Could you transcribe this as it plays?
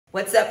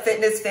What's up,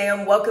 fitness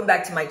fam? Welcome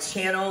back to my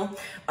channel.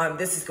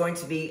 This is going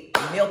to be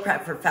meal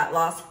prep for fat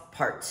loss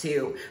part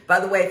 2. By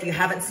the way, if you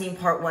haven't seen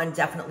part 1,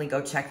 definitely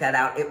go check that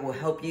out. It will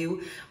help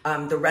you.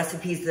 The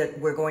recipes that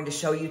we're going to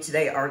show you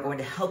today are going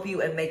to help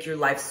you and make your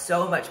life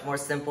so much more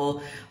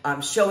simple.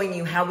 Showing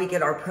you how we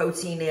get our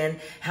protein in,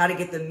 how to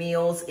get the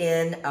meals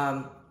in,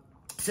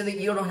 so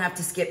that you don't have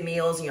to skip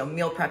meals. You know,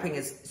 meal prepping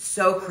is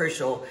so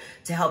crucial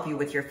to help you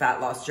with your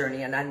fat loss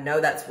journey. And I know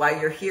that's why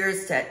you're here,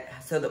 is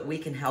so that we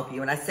can help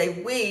you. And I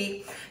say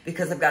we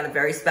because I've got a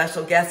very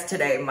special guest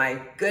today,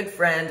 my good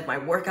friend, my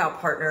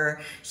workout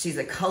partner. She's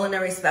a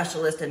culinary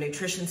specialist, a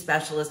nutrition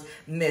specialist,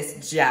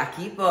 Miss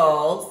Jackie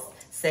Boles.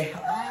 Say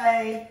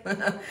hi.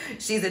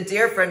 She's a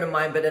dear friend of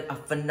mine, but a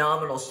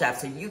phenomenal chef.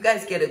 So you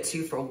guys get a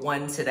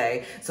 2-for-1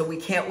 today. So we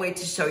can't wait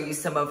to show you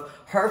some of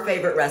her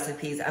favorite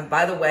recipes. And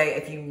by the way,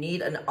 if you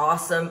need an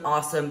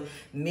awesome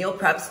meal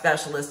prep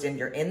specialist and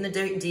you're in the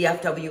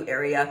DFW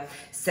area,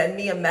 send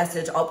me a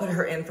message. I'll put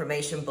her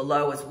information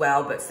below as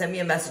well, but send me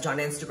a message on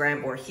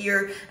Instagram or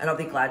here, and I'll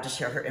be glad to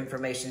share her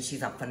information.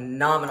 She's a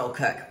phenomenal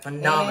cook.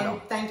 Phenomenal.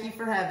 And thank you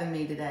for having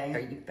me today. Oh,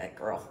 you bet,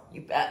 girl.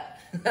 You bet.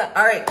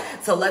 All right,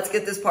 so let's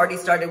get this party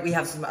started. We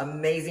have some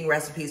amazing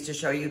recipes to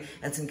show you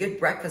and some good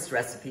breakfast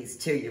recipes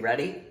too. You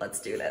ready? Let's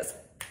do this.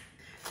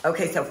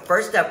 Okay, so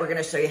first up, we're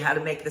gonna show you how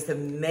to make this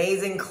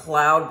amazing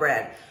cloud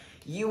bread.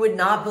 You would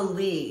not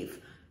believe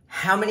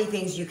how many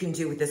things you can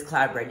do with this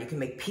cloud bread. You can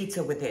make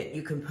pizza with it.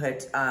 You can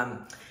put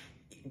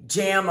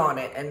jam on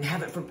it and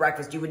have it for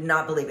breakfast. You would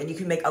not believe. And you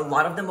can make a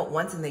lot of them at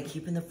once and they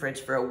keep in the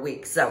fridge for a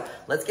week. So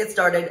let's get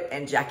started,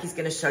 and Jackie's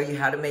gonna show you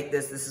how to make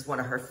this. This is one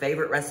of her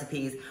favorite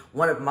recipes,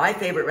 one of my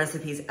favorite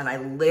recipes, and I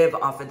live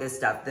off of this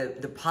stuff.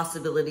 The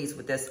possibilities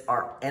with this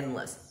are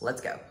endless.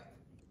 Let's go.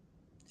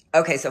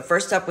 Okay, so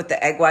first up with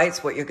the egg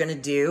whites, what you're gonna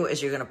do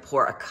is you're gonna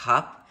pour a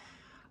cup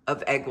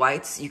of egg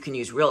whites. You can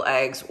use real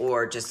eggs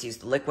or just use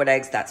the liquid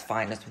eggs, that's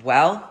fine as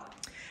well.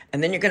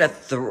 And then you're gonna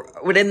throw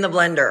it in the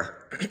blender.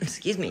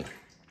 Excuse me.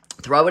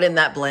 Throw it in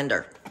that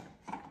blender.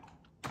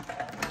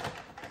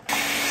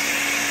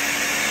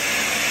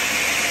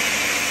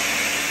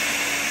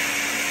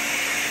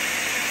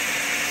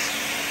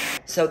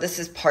 So this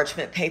is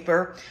parchment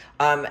paper,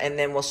 and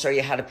then we'll show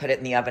you how to put it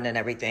in the oven and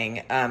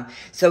everything.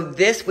 So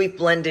this we've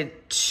blended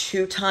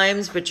 2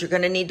 times, but you're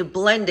gonna need to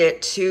blend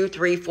it 2,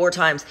 3, 4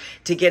 times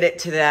to get it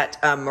to that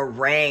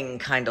meringue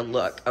kind of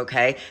look,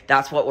 okay?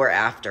 That's what we're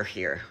after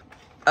here.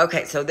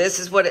 Okay, so this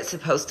is what it's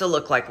supposed to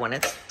look like when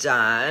it's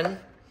done.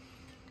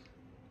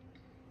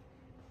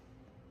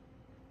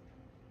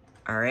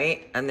 All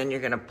right, and then you're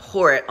gonna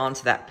pour it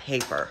onto that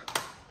paper.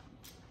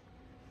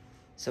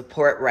 So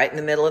pour it right in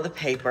the middle of the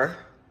paper.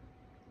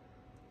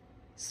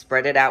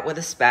 Spread it out with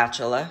a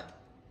spatula.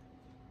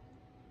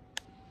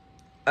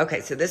 Okay,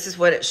 so this is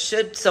what it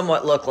should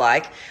somewhat look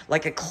like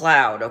a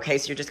cloud, okay?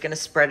 So you're just gonna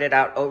spread it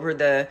out over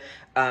the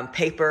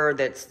paper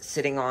that's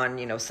sitting on,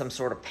 you know, some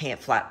sort of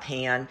flat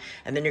pan,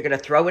 and then you're gonna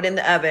throw it in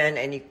the oven,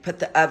 and you put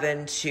the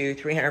oven to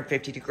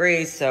 350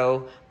 degrees,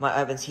 so my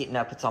oven's heating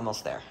up, it's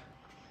almost there.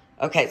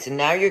 Okay, so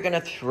now you're gonna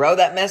throw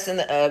that mess in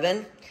the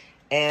oven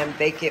and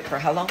bake it for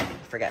how long? I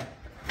forget.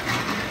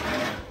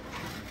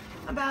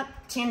 About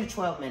 10 to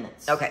 12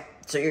 minutes. Okay,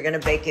 so you're gonna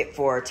bake it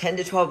for 10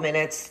 to 12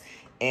 minutes,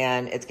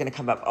 and it's gonna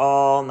come up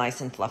all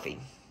nice and fluffy.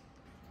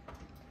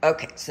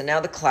 Okay, so now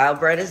the cloud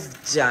bread is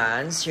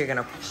done, so you're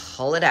gonna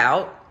pull it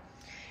out.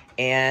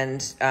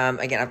 And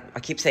again, I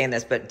keep saying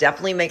this, but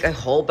definitely make a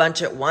whole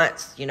bunch at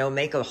once. You know,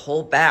 make a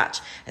whole batch.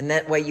 And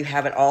that way you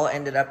have it all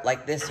ended up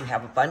like this. You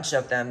have a bunch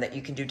of them that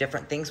you can do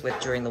different things with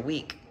during the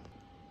week.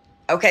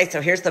 Okay,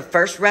 so here's the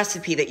first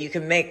recipe that you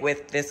can make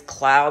with this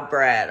cloud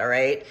bread, all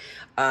right?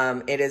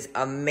 It is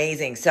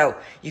amazing. So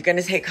you're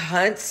gonna take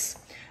Hunt's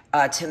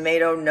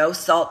tomato, no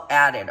salt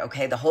added,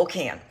 okay, the whole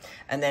can.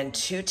 And then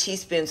 2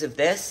 teaspoons of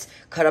this,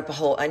 cut up a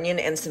whole onion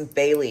and some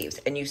bay leaves,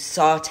 and you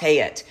saute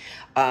it.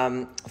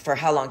 For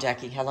how long,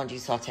 Jackie? How long do you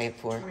saute it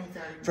for? 20,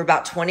 30. For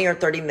about 20 or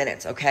 30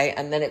 minutes, okay?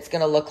 And then it's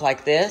gonna look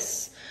like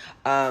this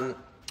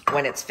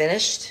when it's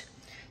finished.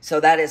 So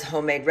that is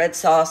homemade red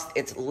sauce.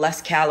 It's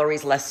less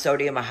calories, less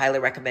sodium. I highly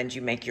recommend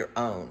you make your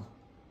own.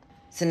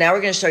 So now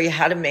we're gonna show you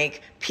how to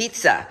make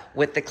pizza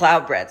with the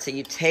cloud bread. So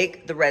you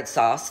take the red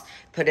sauce,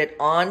 put it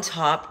on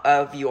top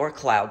of your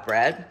cloud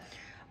bread.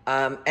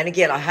 And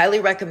again, I highly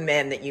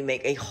recommend that you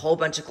make a whole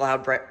bunch of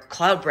cloud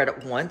bread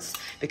at once,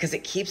 because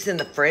it keeps in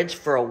the fridge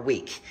for a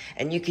week.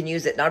 And you can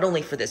use it not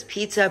only for this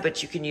pizza,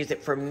 but you can use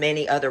it for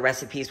many other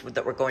recipes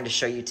that we're going to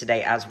show you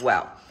today as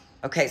well.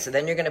 Okay, so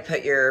then you're gonna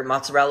put your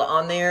mozzarella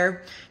on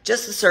there.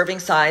 Just the serving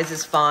size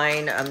is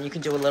fine. You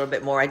can do a little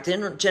bit more. I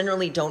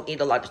generally don't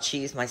eat a lot of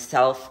cheese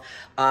myself.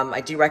 I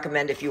do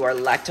recommend, if you are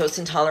lactose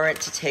intolerant,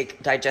 to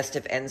take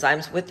digestive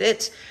enzymes with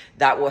it.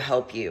 That will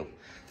help you.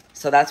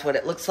 So that's what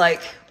it looks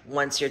like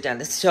once you're done.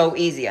 It's so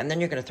easy. And then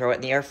you're gonna throw it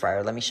in the air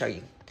fryer. Let me show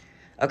you.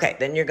 Okay,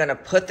 then you're gonna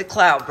put the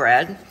cloud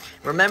bread.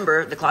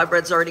 Remember, the cloud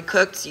bread's already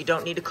cooked, so you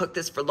don't need to cook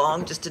this for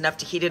long, just enough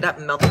to heat it up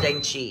and melt the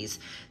dang cheese.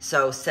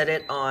 So set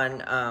it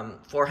on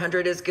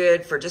 400 is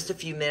good for just a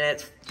few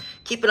minutes.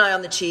 Keep an eye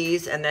on the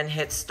cheese and then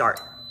hit start.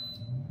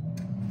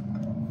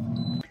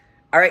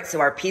 All right, so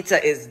our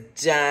pizza is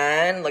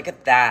done. Look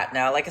at that.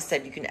 Now, like I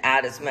said, you can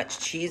add as much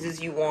cheese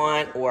as you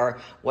want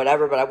or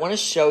whatever, but I want to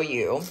show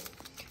you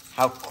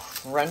how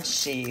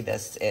crunchy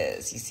this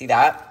is. You see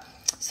that?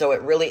 So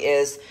it really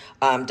is,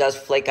 does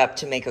flake up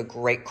to make a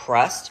great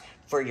crust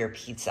for your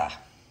pizza.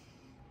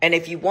 And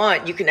if you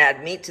want, you can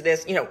add meat to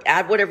this,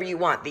 add whatever you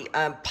want. The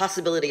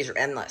possibilities are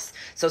endless.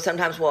 So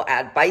sometimes we'll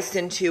add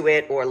bison to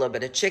it or a little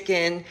bit of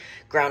chicken,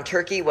 ground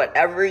turkey,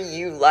 whatever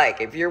you like.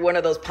 If you're one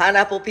of those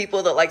pineapple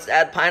people that likes to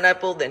add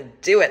pineapple, then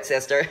do it,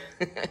 sister.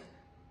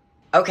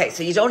 Okay,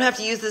 so you don't have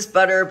to use this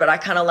butter, but I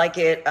kind of like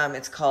it.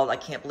 It's called, I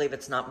can't believe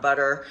it's not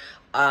butter.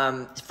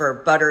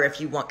 For butter, if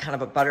you want kind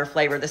of a butter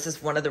flavor, this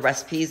is one of the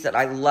recipes that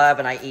I love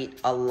and I eat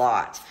a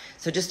lot.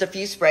 So just a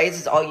few sprays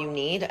is all you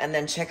need. And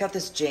then check out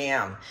this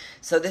jam.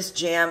 So this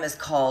jam is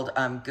called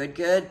Good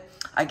Good.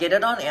 I get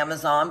it on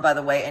Amazon. By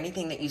the way,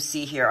 anything that you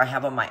see here, I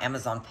have on my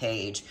Amazon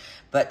page.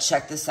 But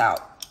check this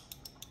out.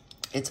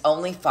 It's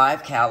only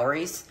 5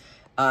 calories.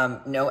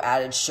 No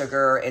added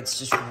sugar. It's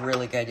just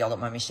really good. Y'all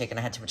don't mind me shaking.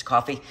 I had too much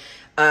coffee.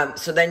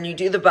 So then you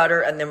do the butter,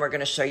 and then we're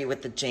going to show you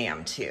with the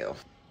jam too.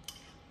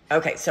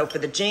 Okay, so for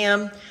the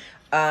jam,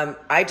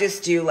 I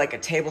just do like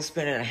 1.5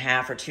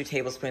 tablespoons or 2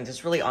 tablespoons.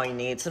 It's really all you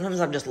need. Sometimes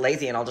I'm just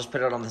lazy and I'll just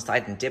put it on the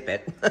side and dip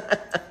it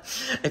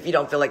if you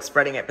don't feel like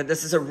spreading it. But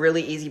this is a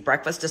really easy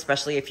breakfast,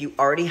 especially if you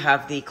already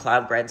have the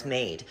cloud breads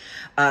made.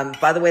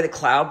 By the way, the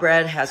cloud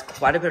bread has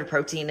quite a bit of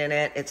protein in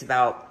it. It's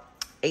about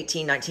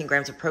 18, 19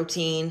 grams of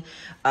protein,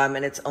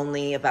 and it's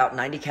only about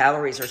 90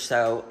 calories or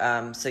so.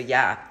 So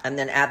yeah, and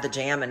then add the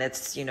jam and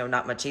it's,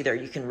 not much either.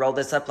 You can roll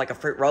this up like a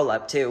fruit roll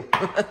up too.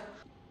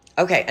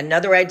 Okay,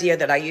 another idea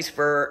that I use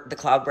for the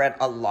cloud bread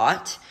a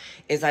lot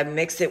is I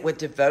mix it with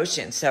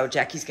devotion. So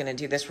Jackie's gonna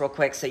do this real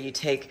quick. So you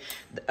take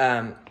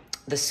the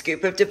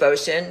scoop of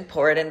devotion,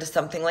 pour it into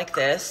something like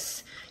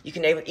this. You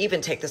can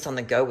even take this on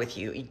the go with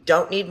you. You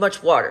don't need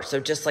much water,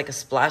 so just like a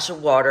splash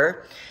of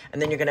water,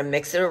 and then you're gonna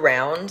mix it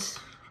around.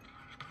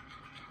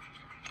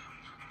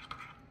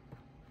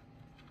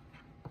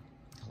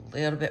 A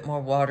little bit more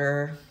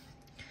water.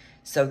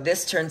 So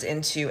this turns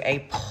into a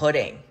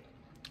pudding,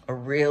 a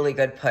really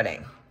good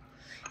pudding.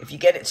 If you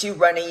get it too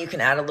runny, you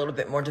can add a little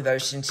bit more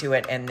devotion to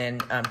it, and then,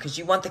 because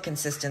you want the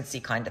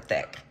consistency kind of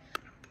thick.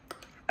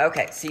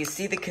 Okay, so you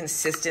see the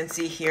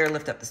consistency here?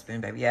 Lift up the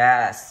spoon, baby.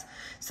 Yes.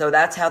 So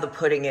that's how the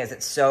pudding is.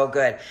 It's so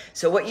good.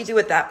 So what you do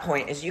at that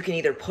point is you can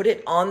either put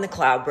it on the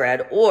cloud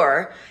bread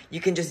or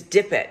you can just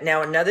dip it.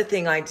 Now, another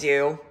thing I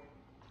do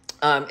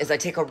is I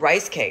take a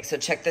rice cake. So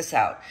check this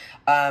out.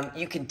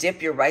 You can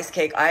dip your rice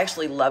cake. I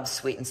actually love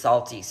sweet and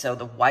salty. So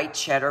the white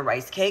cheddar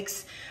rice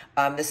cakes,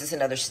 this is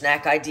another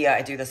snack idea.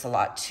 I do this a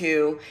lot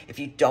too. If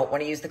you don't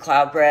want to use the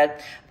cloud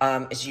bread,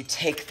 is you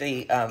take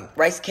the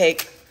rice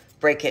cake,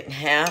 break it in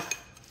half,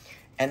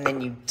 and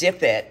then you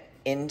dip it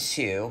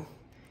into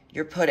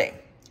your pudding.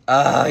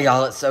 Oh,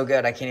 y'all, it's so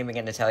good. I can't even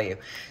begin to tell you.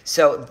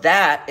 So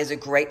that is a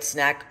great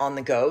snack on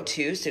the go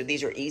too. So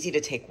these are easy to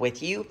take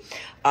with you.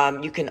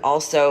 You can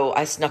also,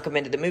 I snuck them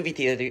into the movie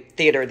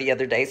theater the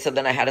other day. So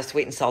then I had a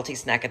sweet and salty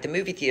snack at the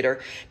movie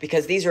theater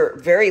because these are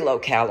very low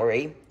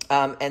calorie.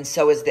 And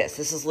so is this.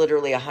 This is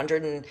literally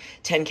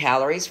 110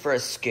 calories for a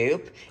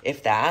scoop,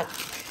 if that.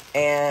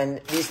 And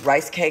these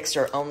rice cakes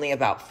are only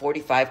about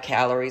 45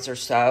 calories or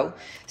so.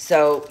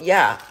 So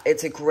yeah,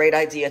 it's a great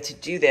idea to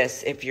do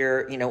this if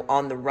you're,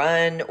 on the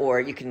run,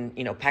 or you can,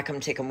 pack them,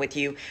 take them with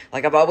you.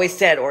 Like I've always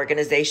said,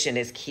 organization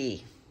is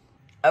key.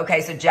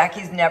 Okay, so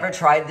Jackie's never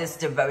tried this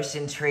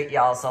devotion treat,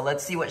 y'all. So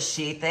let's see what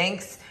she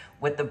thinks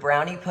with the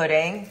brownie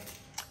pudding,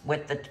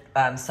 with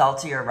the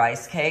saltier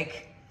rice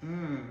cake.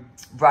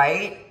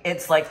 Right?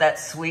 It's like that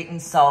sweet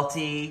and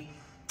salty,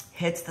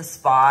 hits the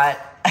spot.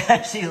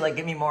 She's like,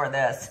 give me more of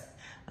this.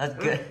 That's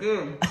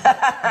good.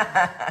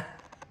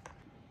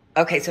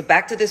 Okay, so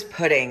back to this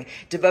pudding.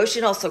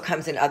 Devotion also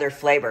comes in other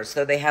flavors.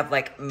 So they have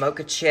like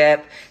mocha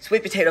chip,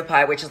 sweet potato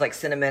pie, which is like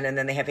cinnamon, and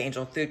then they have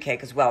angel food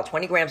cake as well.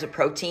 20 grams of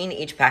protein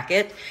each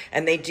packet.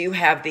 And they do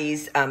have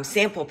these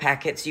sample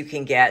packets you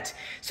can get,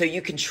 so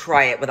you can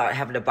try it without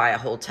having to buy a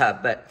whole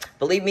tub. But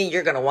believe me,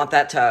 you're gonna want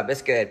that tub.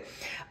 It's good.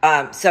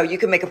 So you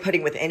can make a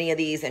pudding with any of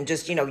these and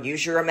just,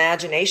 use your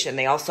imagination.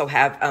 They also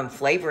have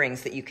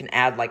flavorings that you can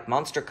add, like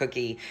Monster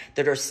Cookie,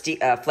 that are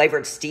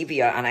flavored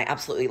stevia, and I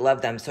absolutely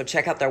love them. So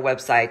check out their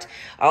website.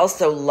 I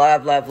also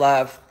love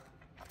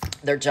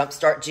their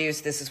Jumpstart juice.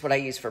 This is what I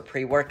use for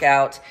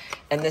pre-workout.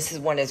 And this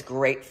one is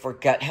great for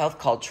gut health,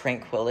 called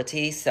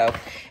Tranquility. So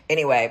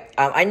anyway,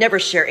 I never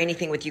share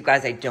anything with you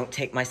guys I don't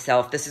take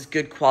myself. This is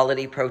good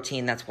quality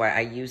protein. That's why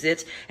I use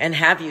it and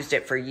have used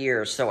it for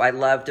years. So I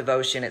love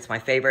Devotion. It's my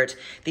favorite.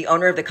 The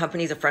owner of the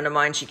company is a friend of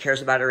mine. She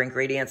cares about her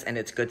ingredients, and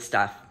it's good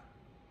stuff.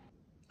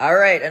 All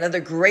right,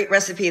 another great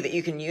recipe that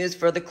you can use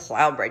for the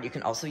cloud bread. You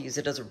can also use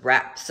it as a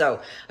wrap.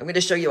 So I'm going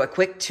to show you a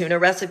quick tuna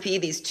recipe.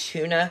 These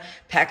tuna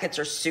packets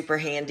are super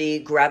handy.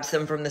 Grab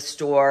some from the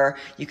store.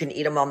 You can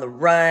eat them on the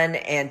run,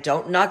 and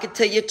don't knock it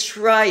till you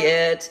try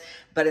it.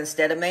 But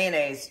instead of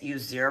mayonnaise,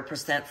 use 0%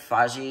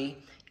 Faggi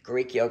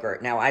Greek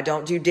yogurt. Now, I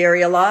don't do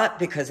dairy a lot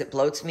because it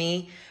bloats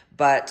me,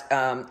 But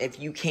if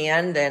you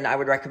can, then I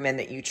would recommend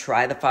that you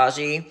try the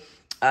Faji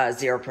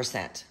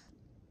 0%.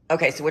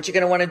 Okay, so what you're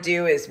gonna wanna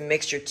do is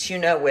mix your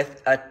tuna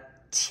with a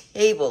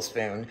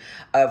tablespoon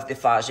of the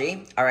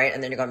Faji, all right?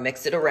 And then you're gonna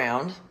mix it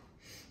around.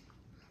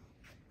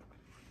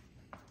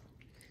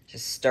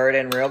 Just stir it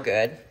in real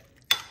good.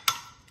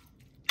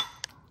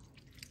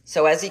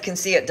 So as you can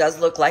see, it does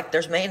look like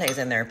there's mayonnaise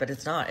in there, but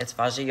it's not. It's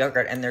Faji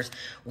yogurt, and there's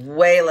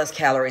way less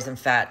calories and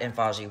fat in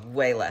Faji,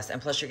 way less.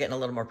 And plus you're getting a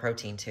little more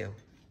protein too.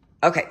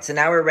 Okay, so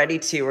now we're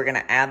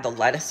gonna add the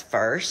lettuce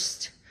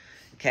first,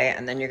 okay?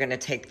 And then you're gonna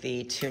take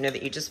the tuna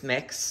that you just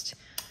mixed,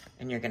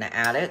 and you're gonna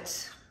add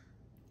it.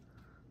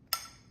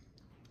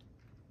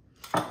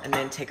 And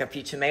then take a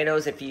few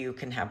tomatoes if you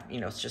can have,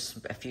 it's just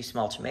a few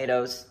small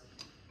tomatoes.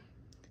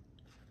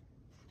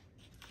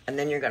 And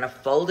then you're gonna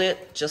fold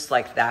it just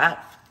like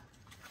that.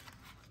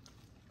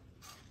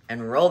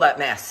 And roll that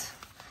mess.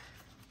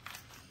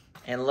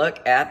 And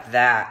look at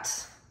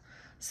that.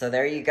 So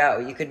there you go.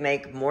 You could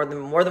make more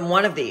than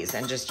one of these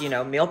and just,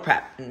 meal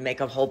prep and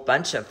make a whole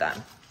bunch of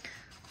them.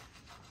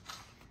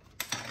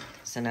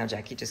 So now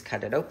Jackie just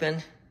cut it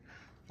open.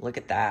 Look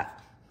at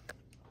that.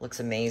 Looks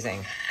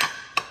amazing.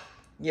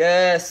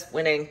 Yes,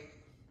 winning.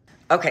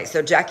 Okay,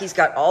 so Jackie's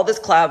got all this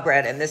cloud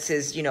bread, and this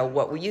is,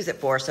 what we use it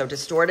for. So to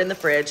store it in the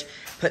fridge,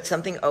 put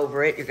something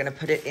over it. You're gonna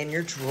put it in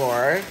your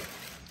drawer.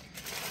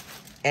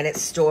 And it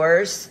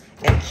stores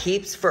and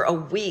keeps for a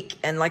week.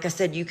 And like I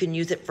said, you can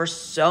use it for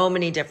so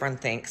many different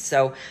things.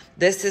 So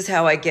this is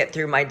how I get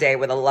through my day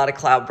with a lot of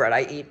cloud bread.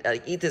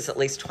 I eat this at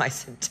least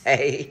twice a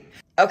day.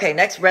 Okay,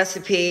 next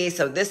recipe.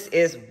 So this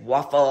is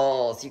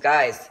waffles. You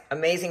guys,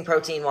 amazing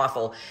protein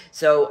waffle.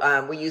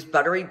 So we use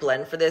buttery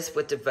blend for this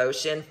with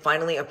Devotion.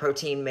 Finally, a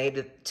protein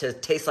made to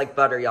taste like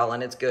butter, y'all,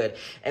 and it's good.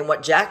 And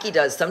what Jackie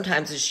does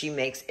sometimes is she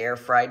makes air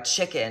fried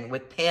chicken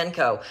with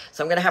panko.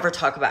 So I'm gonna have her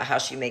talk about how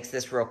she makes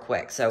this real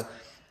quick. So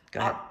go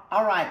ahead.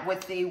 All right,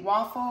 with the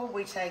waffle,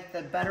 we take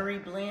the buttery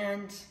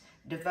blend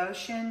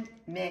Devotion,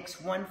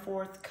 mix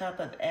 1/4 cup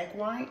of egg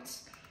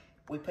whites.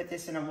 We put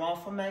this in a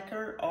waffle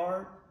maker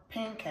or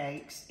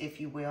pancakes,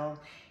 if you will.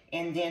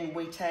 And then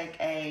we take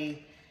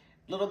a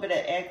little bit of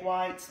egg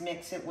whites,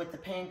 mix it with the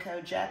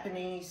panko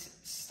Japanese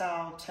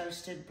style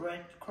toasted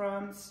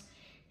breadcrumbs,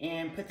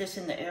 and put this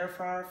in the air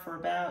fryer for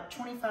about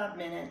 25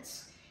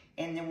 minutes.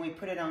 And then we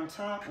put it on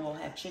top. We'll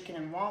have chicken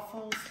and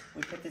waffles.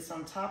 We put this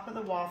on top of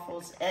the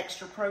waffles,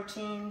 extra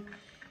protein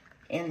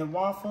in the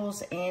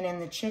waffles and in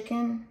the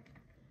chicken.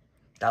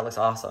 That looks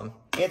awesome.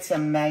 It's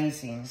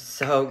amazing.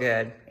 So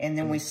good. And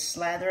then we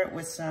slather it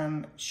with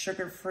some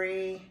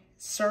sugar-free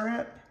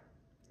syrup.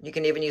 You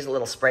can even use a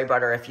little spray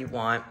butter if you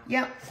want.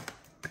 Yep.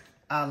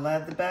 I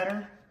love the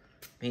butter.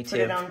 Me too. Put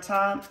it on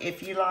top.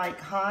 If you like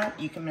hot,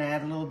 you can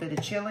add a little bit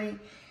of chili.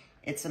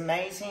 It's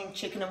amazing.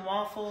 Chicken and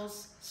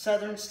waffles,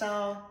 Southern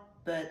style,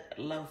 but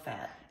low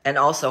fat. And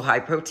also high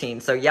protein.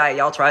 So yeah,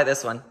 y'all try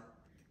this one.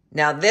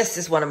 Now this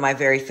is one of my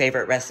very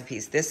favorite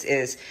recipes. This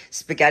is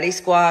spaghetti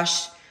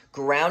squash,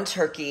 ground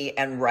turkey,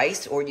 and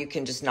rice, or you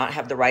can just not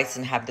have the rice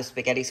and have the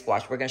spaghetti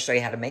squash. We're gonna show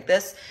you how to make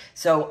this.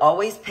 So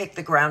always pick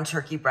the ground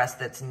turkey breast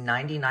that's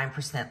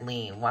 99%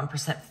 lean,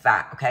 1%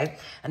 fat, okay?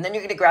 And then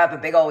you're gonna grab a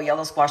big old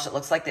yellow squash that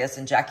looks like this,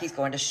 and Jackie's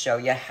going to show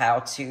you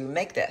how to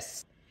make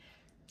this.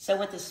 So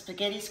with the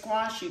spaghetti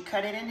squash, you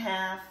cut it in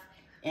half,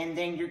 and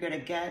then you're gonna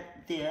gut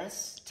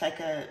this. Take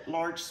a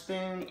large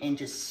spoon and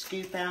just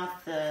scoop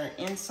out the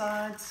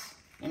insides,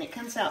 and it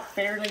comes out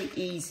fairly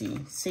easy.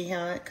 See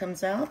how it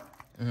comes out?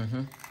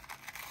 Mm-hmm.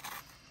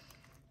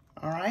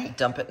 All right.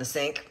 Dump it in the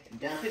sink.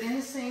 Dump it in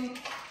the sink.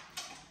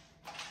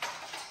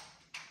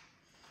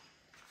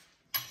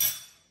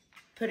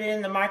 Put it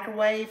in the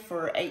microwave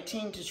for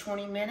 18 to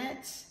 20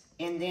 minutes.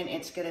 And then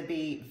it's gonna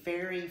be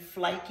very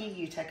flaky.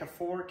 You take a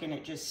fork and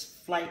it just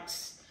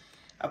flakes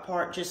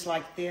apart just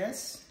like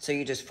this. So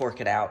you just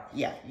fork it out?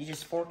 Yeah, you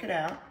just fork it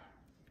out.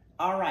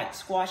 All right,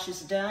 squash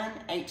is done.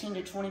 18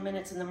 to 20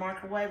 minutes in the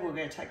microwave. We're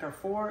gonna take our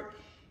fork,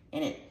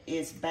 and it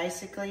is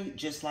basically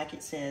just like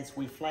it says.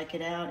 We flake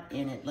it out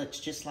and it looks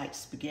just like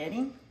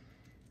spaghetti.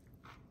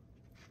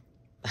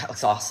 That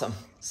looks awesome.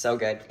 So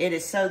good. It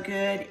is so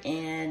good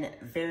and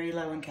very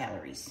low in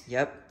calories.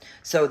 Yep.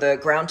 So the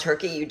ground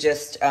turkey, you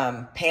just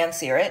pan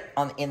sear it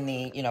on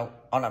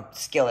a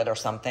skillet or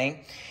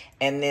something.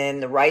 And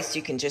then the rice,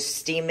 you can just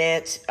steam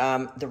it.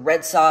 The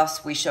red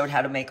sauce we showed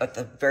how to make at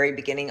the very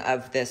beginning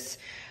of this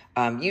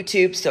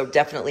YouTube. So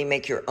definitely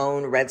make your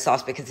own red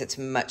sauce because it's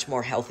much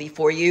more healthy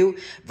for you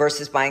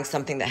versus buying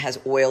something that has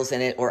oils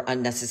in it or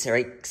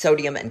unnecessary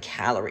sodium and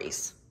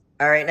calories.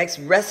 All right, next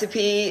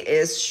recipe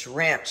is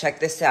shrimp. Check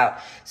this out.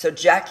 So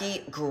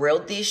Jackie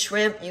grilled these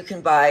shrimp. You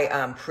can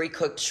buy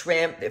pre-cooked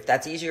shrimp if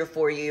that's easier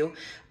for you.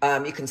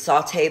 You can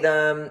saute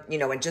them,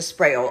 and just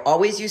spray oil.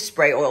 Always use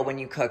spray oil when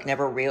you cook,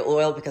 never real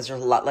oil because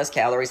there's a lot less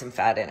calories and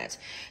fat in it.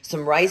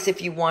 Some rice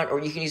if you want, or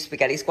you can use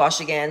spaghetti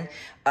squash again.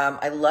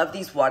 I love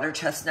these water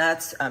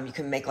chestnuts. You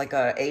can make like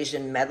a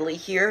Asian medley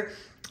here.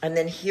 And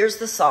then here's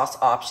the sauce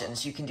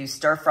options. You can do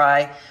stir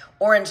fry,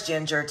 orange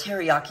ginger,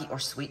 teriyaki, or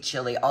sweet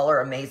chili. All are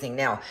amazing.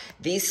 Now,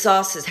 these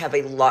sauces have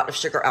a lot of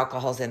sugar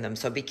alcohols in them,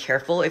 so be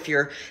careful if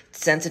you're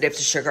sensitive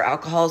to sugar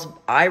alcohols.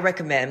 I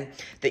recommend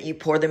that you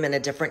pour them in a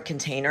different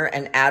container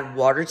and add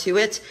water to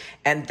it,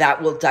 and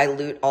that will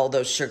dilute all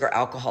those sugar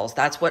alcohols.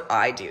 That's what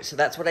I do. So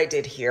that's what I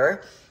did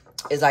here,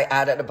 is I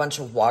added a bunch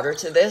of water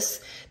to this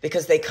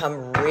because they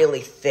come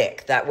really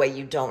thick. That way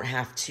you don't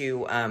have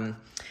to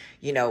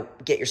you know,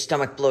 get your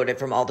stomach bloated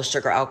from all the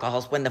sugar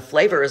alcohols when the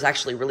flavor is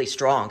actually really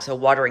strong. So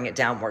watering it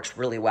down works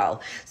really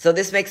well. So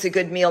this makes a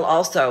good meal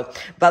also.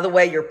 By the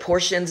way, your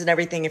portions and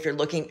everything, if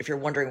you're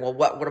wondering, well,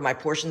 what do my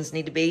portions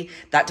need to be?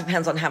 That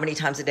depends on how many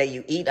times a day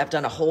you eat. I've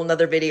done a whole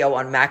nother video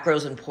on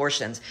macros and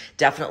portions.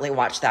 Definitely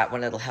watch that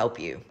one. It'll help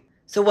you.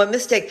 So one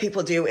mistake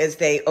people do is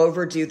they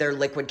overdo their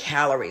liquid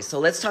calories. So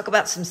let's talk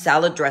about some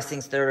salad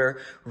dressings that are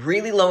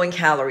really low in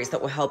calories that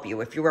will help you.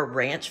 If you're a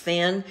ranch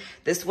fan,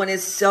 this one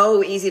is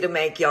so easy to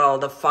make, y'all.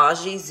 The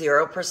Faggi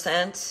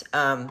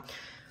 0%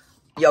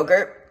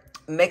 yogurt,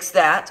 mix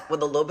that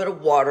with a little bit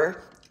of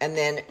water and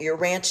then your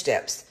ranch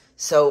dips.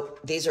 So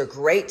these are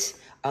great.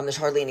 There's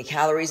hardly any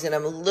calories in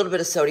them, a little bit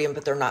of sodium,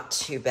 but they're not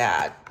too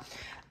bad.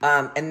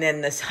 And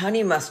then this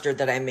honey mustard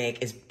that I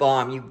make is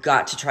bomb. You've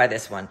got to try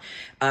this one.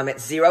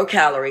 It's 0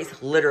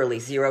 calories, literally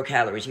 0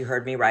 calories. You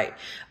heard me right.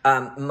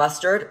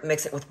 Mustard,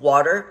 mix it with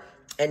water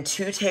and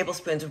 2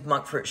 tablespoons of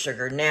monk fruit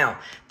sugar. Now,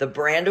 the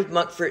brand of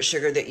monk fruit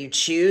sugar that you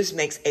choose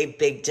makes a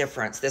big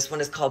difference. This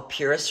one is called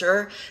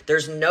Purasure.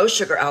 There's no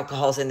sugar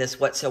alcohols in this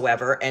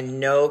whatsoever and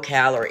no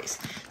calories.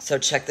 So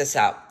check this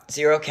out.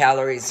 0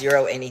 calories,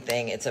 0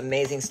 anything. It's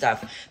amazing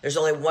stuff. There's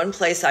only one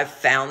place I've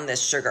found this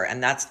sugar,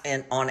 and that's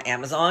on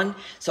Amazon.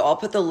 So I'll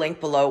put the link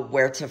below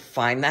where to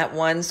find that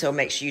one. So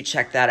make sure you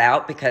check that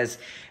out because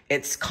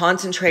it's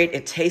concentrate.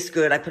 It tastes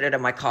good. I put it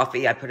in my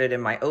coffee. I put it in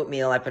my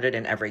oatmeal. I put it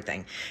in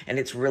everything. And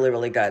it's really,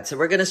 really good. So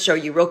we're going to show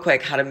you real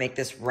quick how to make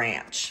this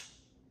ranch.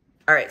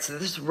 All right, so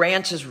this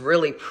ranch is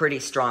really pretty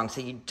strong,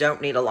 so you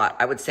don't need a lot.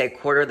 I would say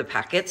 1/4 of the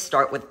packet.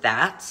 Start with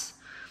that.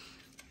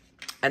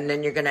 And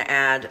then you're gonna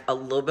add a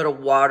little bit of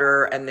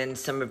water and then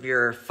some of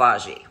your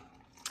Faggi.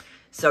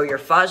 So your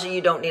Faggi, you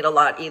don't need a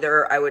lot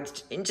either. I would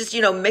just,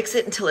 you know, mix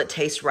it until it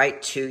tastes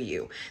right to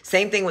you.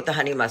 Same thing with the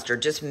honey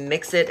mustard. Just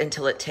mix it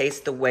until it tastes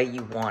the way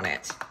you want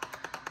it.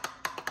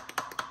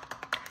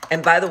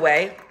 And by the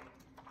way,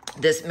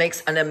 this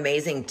makes an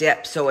amazing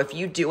dip. So if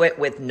you do it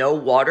with no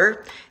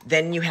water,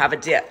 then you have a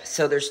dip.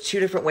 So there's 2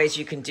 different ways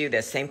you can do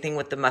this. Same thing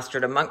with the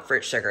mustard and monk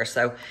fruit sugar.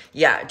 So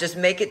yeah, just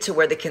make it to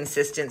where the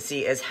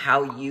consistency is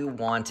how you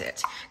want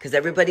it. Because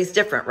everybody's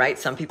different, right?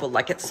 Some people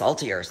like it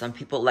saltier. Some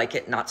people like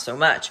it not so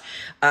much.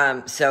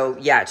 So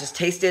yeah, just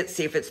taste it.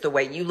 See if it's the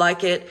way you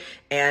like it.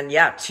 And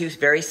yeah, 2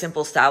 very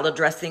simple salad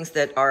dressings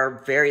that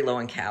are very low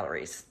in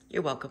calories.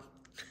 You're welcome.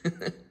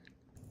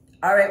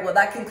 All right, well,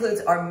 that concludes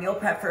our meal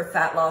prep for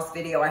fat loss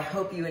video. I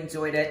hope you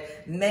enjoyed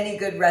it. Many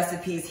good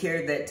recipes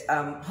here that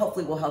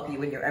hopefully will help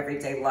you in your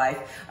everyday life.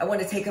 I want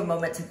to take a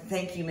moment to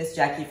thank you, Miss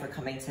Jackie, for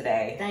coming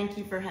today. Thank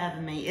you for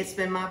having me. It's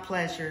been my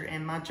pleasure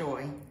and my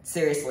joy.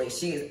 Seriously,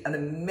 she is an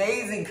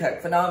amazing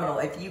cook, phenomenal.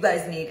 If you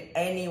guys need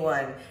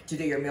anyone to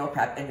do your meal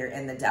prep and you're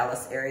in the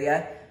Dallas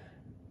area,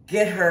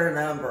 get her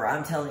number.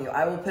 I'm telling you,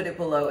 I will put it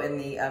below in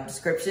the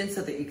description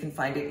so that you can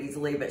find it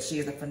easily, but she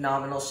is a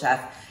phenomenal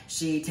chef.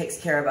 She takes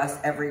care of us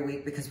every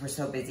week because we're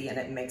so busy and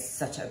it makes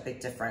such a big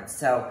difference.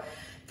 So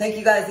thank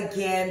you guys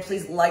again.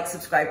 Please like,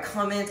 subscribe,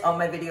 comment on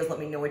my videos. Let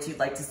me know what you'd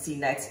like to see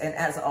next. And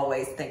as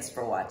always, thanks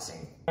for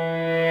watching.